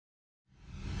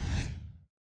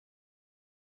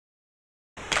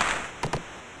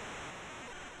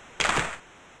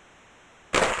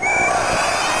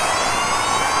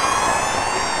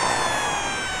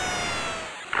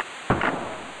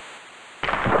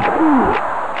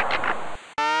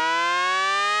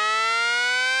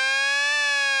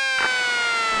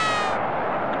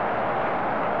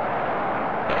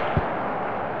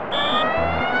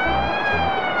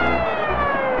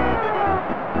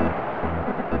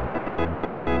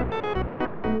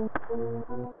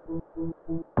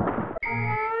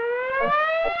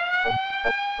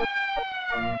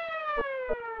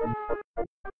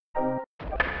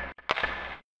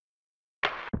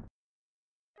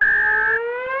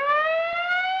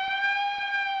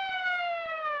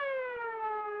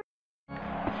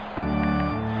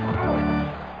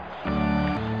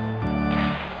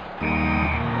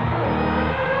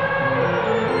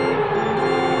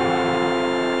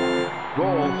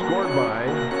Goal scored by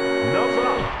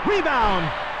Nelson.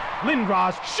 Rebound!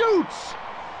 Lindros shoots!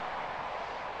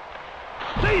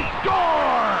 They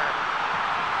score!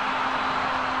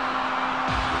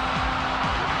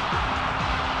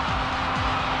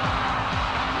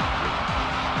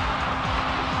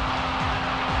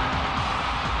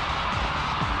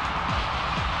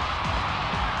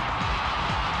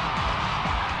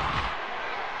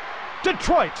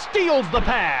 Detroit steals the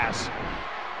pass.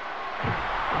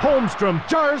 Holmstrom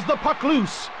jars the puck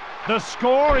loose. The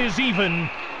score is even.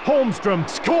 Holmstrom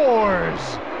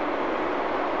scores.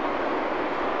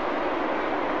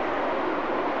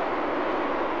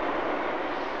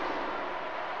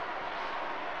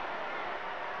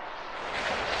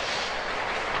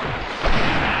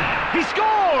 He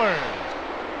scores!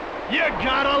 You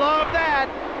gotta love that.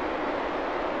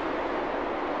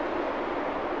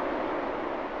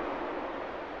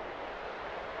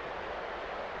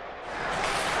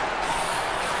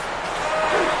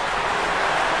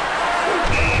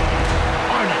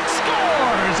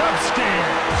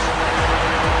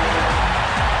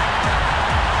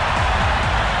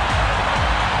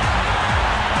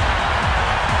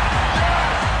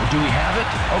 Do we have it?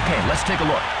 Okay, let's take a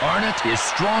look. Arnott is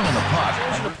strong on the puck.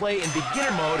 To play in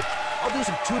beginner mode, I'll do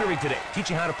some tutoring today,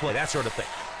 teaching how to play, that sort of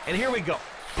thing. And here we go.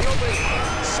 The opening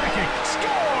second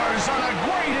scores on a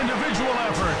great individual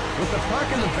effort. With the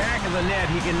puck in the back of the net,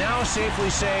 he can now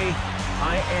safely say,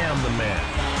 I am the man.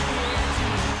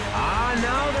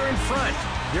 Now they're in front.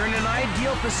 They're in an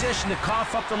ideal position to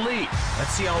cough up the lead.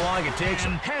 Let's see how long it takes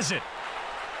him. Has it.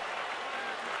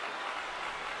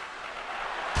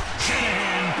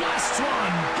 Blasts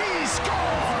one. He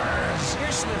scores!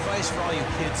 Here's some advice for all you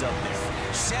kids up there.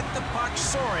 Set the puck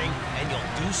soaring, and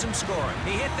you'll do some scoring.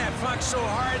 He hit that puck so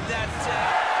hard that...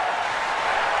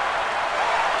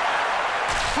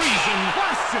 Friesen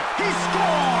blasts it! He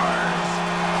scores!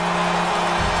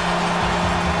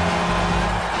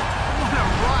 What a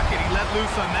rocket he let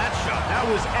loose on that shot. That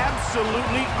was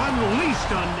absolutely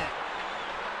unleashed on net.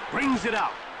 Brings it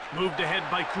out. Moved ahead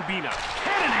by Kubina.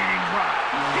 Cannoning drive.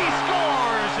 He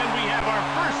scores, and we have our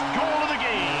first goal of the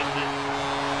game.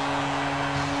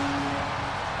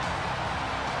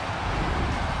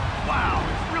 Wow,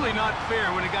 it's really not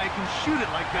fair when a guy can shoot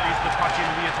it like that. He's the puck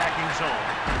into the attacking zone.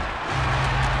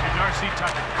 And Darcy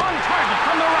Tucker on target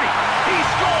from the right. He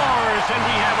scores, and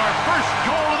we have our first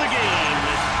goal of the game.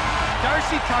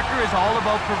 Darcy Tucker is all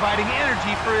about providing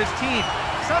energy for his team.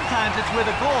 Sometimes it's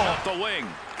with a goal. Up the wing.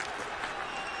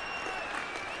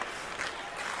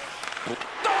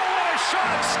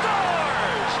 Shot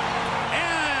scores!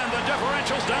 And the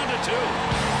differential's down to 2.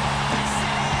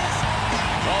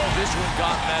 Oh, this one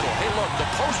got metal. Hey, look, the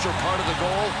poster part of the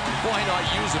goal, why not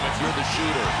use him if you're the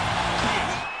shooter?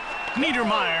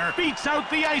 Niedermeyer beats out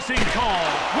the icing call.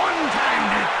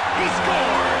 One-timed it. He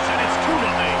scores, and it's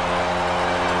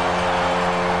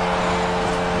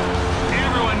 2-0.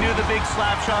 Everyone knew the big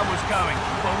slap shot was coming,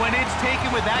 but when it's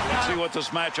taken with that Let's see what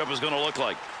this matchup is going to look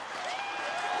like.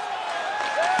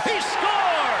 He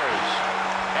scores!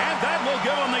 And that will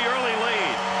give him the early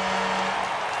lead.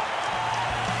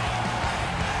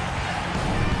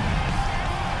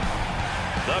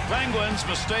 The Penguins'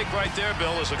 mistake right there,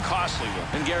 Bill, is a costly one.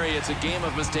 And Gary, it's a game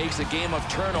of mistakes, a game of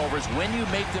turnovers. When you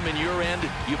make them in your end,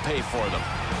 you pay for them.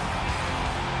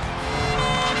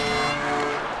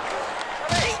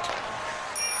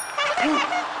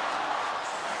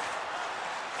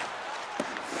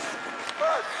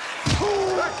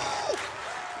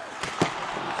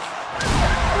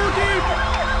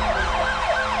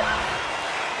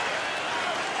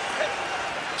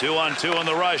 Two-on-two on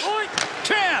the rush.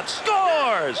 Chance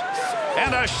scores!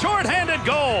 And a shorthanded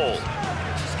goal.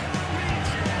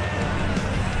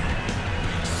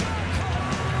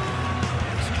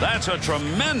 That's a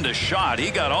tremendous shot.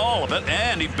 He got all of it,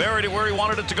 and he buried it where he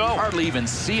wanted it to go. Hardly even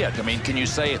see it. I mean, can you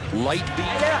say light beam?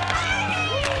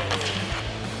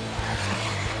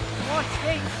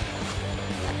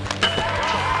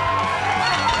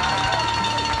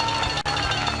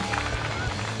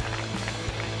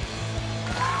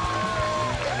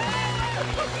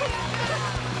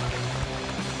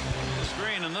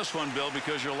 this one, Bill,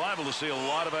 because you're liable to see a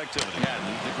lot of activity. Yeah,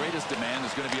 the greatest demand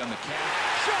is going to be on the cap.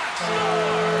 Shot scores!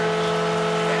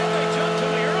 And they jump to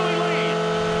the early lead.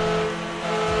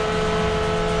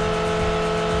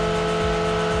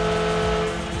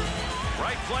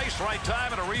 Right place, right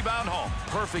time, and a rebound home.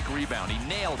 Perfect rebound. He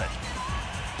nailed it.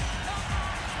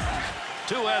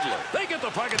 To Edler. They get the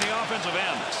puck in the offensive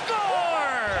end.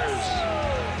 Scores!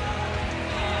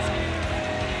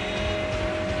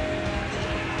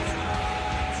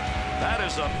 That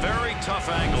is a very tough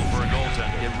angle for a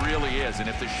goaltender. It really is. And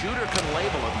if the shooter can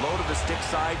label it low to the stick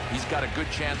side, he's got a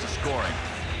good chance of scoring.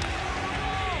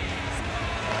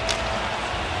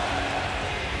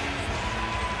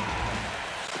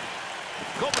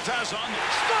 Kopitar's on.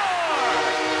 Score!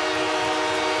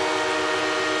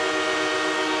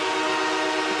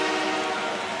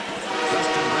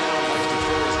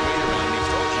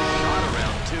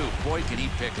 Boy, can he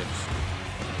pick it.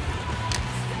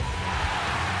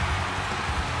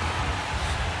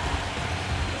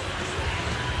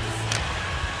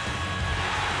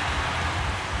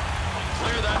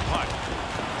 Clear that puck.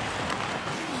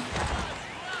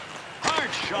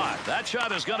 Hard shot. That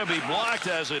shot is going to be blocked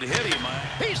as it hit him.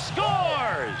 He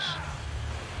scores!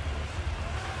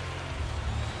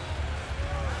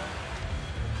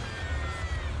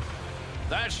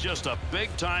 That's just a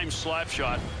big-time slap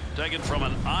shot taken from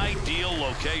an ideal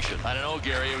location. I don't know,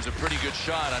 Gary. It was a pretty good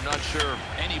shot. I'm not sure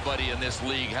anybody in this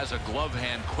league has a glove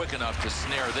hand quick enough to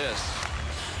snare this.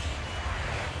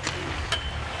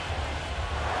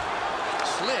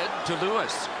 Slid to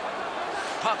Lewis.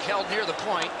 Puck held near the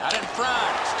point. Out in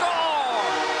front. Score!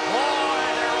 Boy,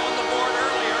 they're on the board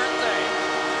early, aren't they?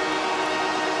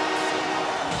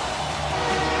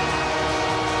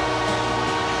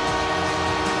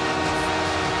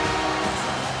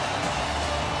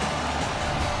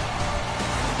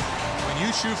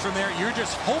 You shoot from there, you're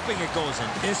just hoping it goes in,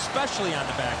 especially on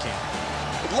the backhand.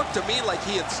 It looked to me like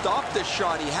he had stopped this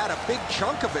shot. He had a big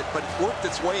chunk of it, but worked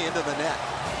its way into the net.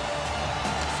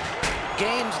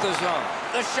 Gains the zone.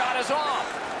 The shot is off.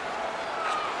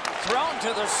 Thrown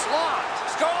to the slot.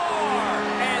 Score!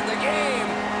 And the game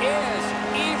is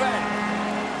even.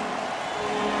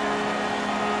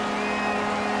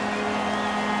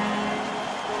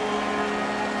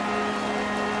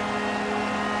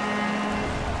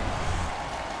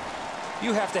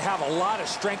 You have to have a lot of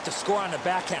strength to score on the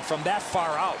backhand from that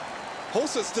far out.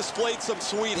 Hosa's displayed some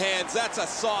sweet hands. That's a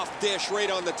soft dish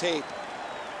right on the tape.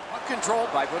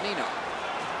 Controlled by Bonino.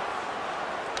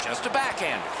 Just a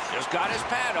backhand. Just got his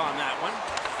pad on that one.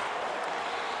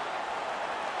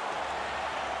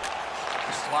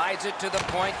 Slides it to the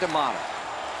point, D'Amato.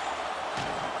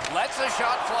 Lets the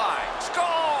shot fly.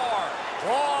 Score!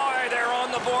 Boy, they're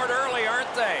on the board early,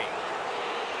 aren't they?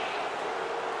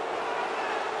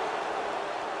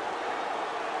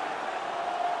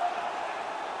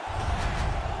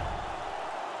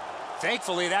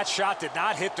 Thankfully, that shot did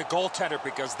not hit the goaltender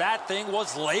because that thing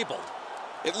was labeled.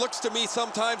 It looks to me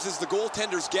sometimes as the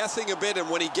goaltender's guessing a bit, and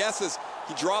when he guesses,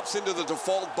 he drops into the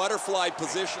default butterfly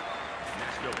position.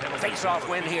 Face-off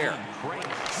win here.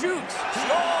 Shoots.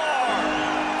 Score!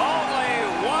 Only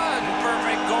one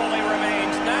perfect goalie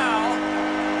remains now.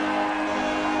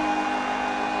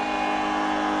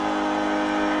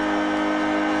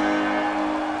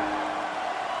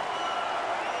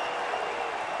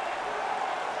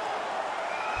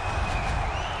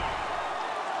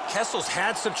 Kessel's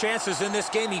had some chances in this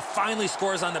game. He finally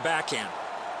scores on the backhand.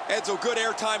 Edzo, good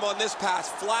airtime on this pass.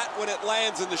 Flat when it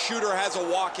lands, and the shooter has a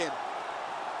walk-in.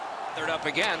 Third up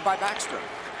again by Backstrom.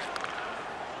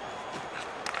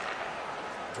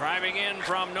 Driving in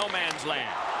from no man's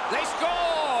land. They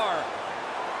score!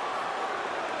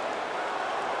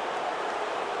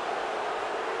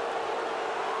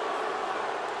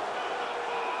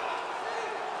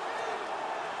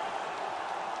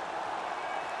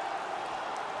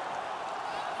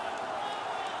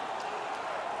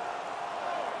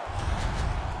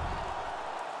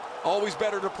 Always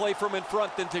better to play from in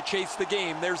front than to chase the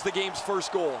game. There's the game's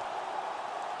first goal.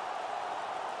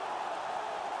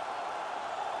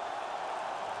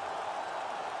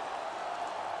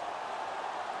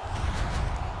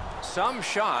 Some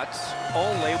shots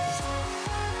only